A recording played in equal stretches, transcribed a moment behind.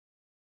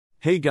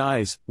Hey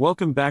guys,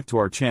 welcome back to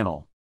our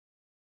channel.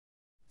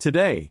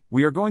 Today,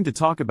 we are going to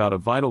talk about a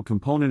vital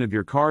component of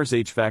your car's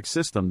HVAC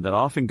system that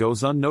often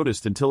goes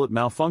unnoticed until it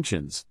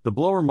malfunctions, the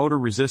blower motor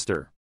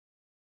resistor.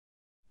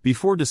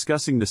 Before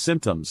discussing the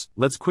symptoms,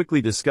 let's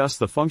quickly discuss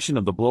the function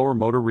of the blower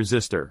motor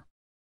resistor.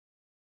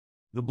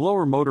 The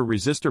blower motor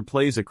resistor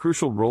plays a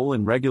crucial role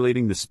in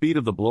regulating the speed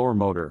of the blower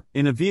motor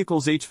in a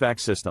vehicle's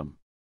HVAC system.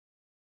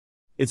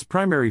 Its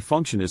primary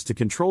function is to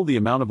control the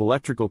amount of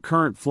electrical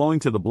current flowing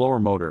to the blower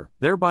motor,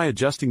 thereby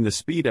adjusting the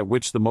speed at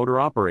which the motor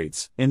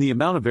operates, and the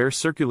amount of air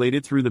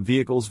circulated through the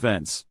vehicle's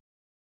vents.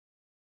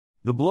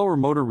 The blower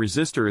motor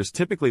resistor is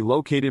typically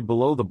located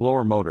below the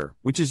blower motor,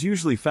 which is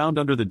usually found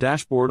under the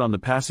dashboard on the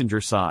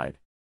passenger side.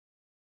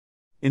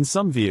 In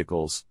some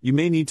vehicles, you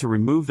may need to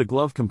remove the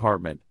glove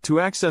compartment to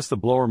access the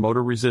blower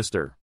motor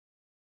resistor.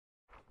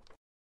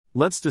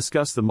 Let's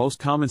discuss the most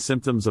common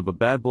symptoms of a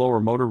bad blower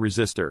motor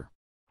resistor.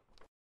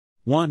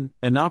 1.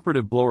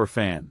 Inoperative blower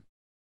fan.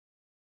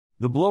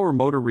 The blower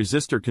motor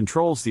resistor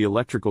controls the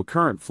electrical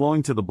current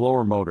flowing to the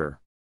blower motor.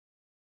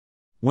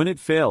 When it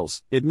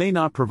fails, it may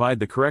not provide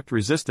the correct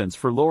resistance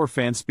for lower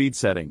fan speed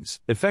settings,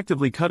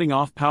 effectively cutting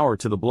off power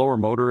to the blower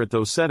motor at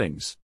those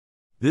settings.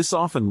 This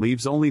often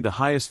leaves only the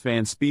highest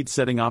fan speed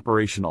setting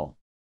operational.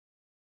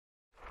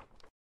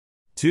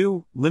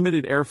 2.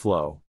 Limited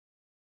airflow.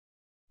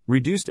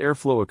 Reduced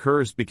airflow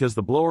occurs because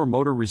the blower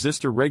motor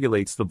resistor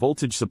regulates the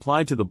voltage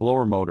supplied to the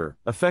blower motor,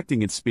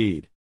 affecting its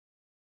speed.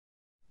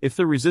 If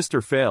the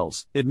resistor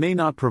fails, it may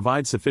not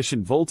provide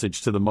sufficient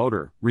voltage to the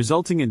motor,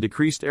 resulting in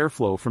decreased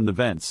airflow from the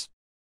vents.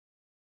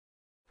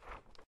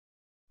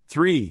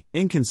 3.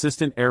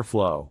 Inconsistent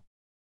airflow.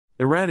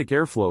 Erratic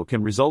airflow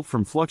can result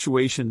from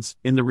fluctuations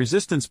in the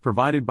resistance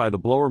provided by the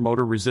blower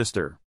motor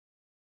resistor.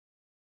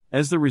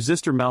 As the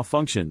resistor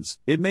malfunctions,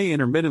 it may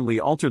intermittently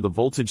alter the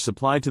voltage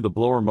supplied to the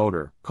blower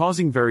motor,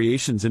 causing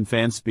variations in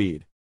fan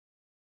speed.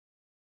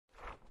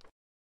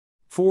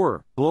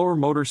 4. Blower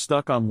motor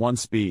stuck on one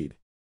speed.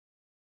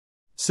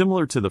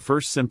 Similar to the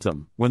first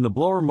symptom, when the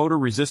blower motor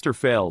resistor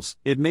fails,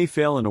 it may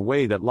fail in a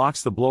way that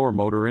locks the blower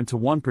motor into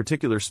one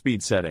particular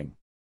speed setting.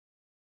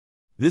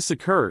 This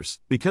occurs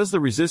because the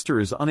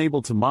resistor is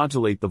unable to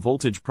modulate the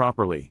voltage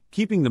properly,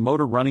 keeping the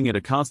motor running at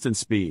a constant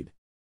speed.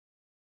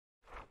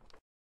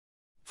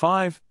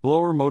 5.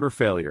 Blower motor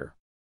failure.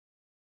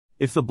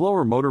 If the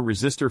blower motor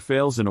resistor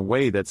fails in a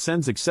way that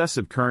sends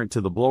excessive current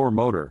to the blower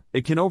motor,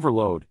 it can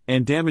overload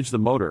and damage the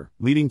motor,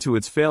 leading to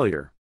its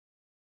failure.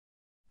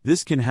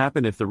 This can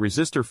happen if the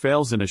resistor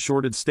fails in a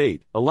shorted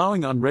state,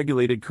 allowing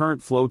unregulated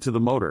current flow to the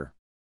motor.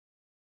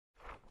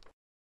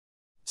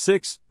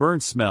 6.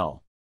 Burnt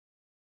smell.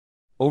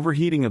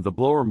 Overheating of the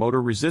blower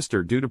motor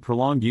resistor due to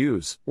prolonged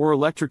use or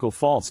electrical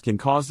faults can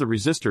cause the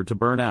resistor to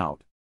burn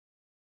out.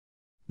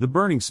 The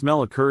burning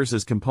smell occurs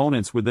as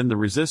components within the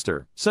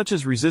resistor, such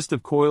as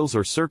resistive coils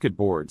or circuit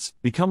boards,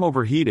 become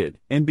overheated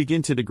and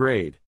begin to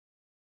degrade.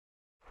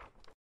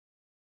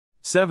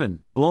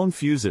 7. Blown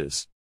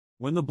fuses.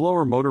 When the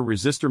blower motor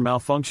resistor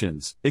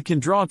malfunctions, it can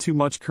draw too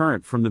much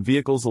current from the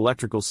vehicle's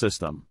electrical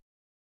system.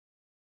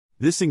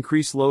 This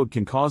increased load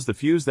can cause the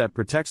fuse that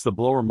protects the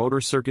blower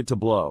motor circuit to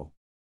blow.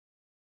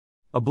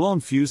 A blown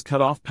fuse cut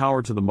off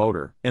power to the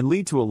motor and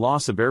lead to a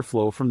loss of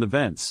airflow from the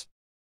vents.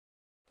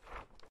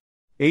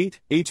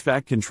 8.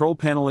 HVAC control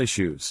panel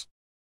issues.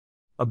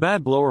 A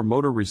bad blower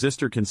motor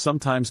resistor can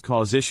sometimes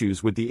cause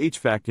issues with the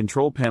HVAC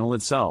control panel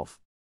itself.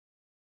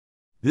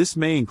 This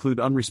may include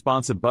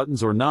unresponsive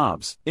buttons or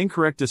knobs,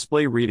 incorrect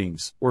display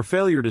readings, or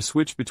failure to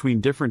switch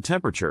between different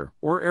temperature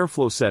or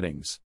airflow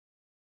settings.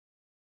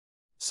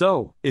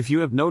 So, if you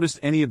have noticed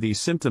any of these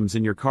symptoms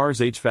in your car's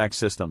HVAC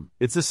system,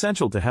 it's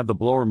essential to have the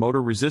blower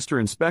motor resistor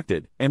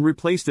inspected and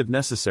replaced if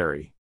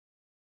necessary.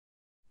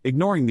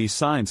 Ignoring these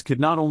signs could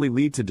not only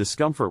lead to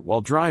discomfort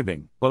while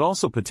driving, but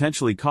also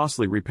potentially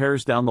costly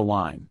repairs down the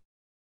line.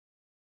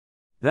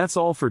 That's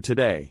all for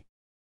today.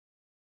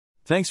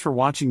 Thanks for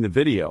watching the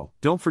video.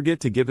 Don't forget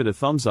to give it a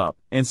thumbs up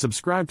and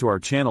subscribe to our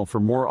channel for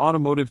more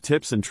automotive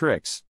tips and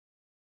tricks.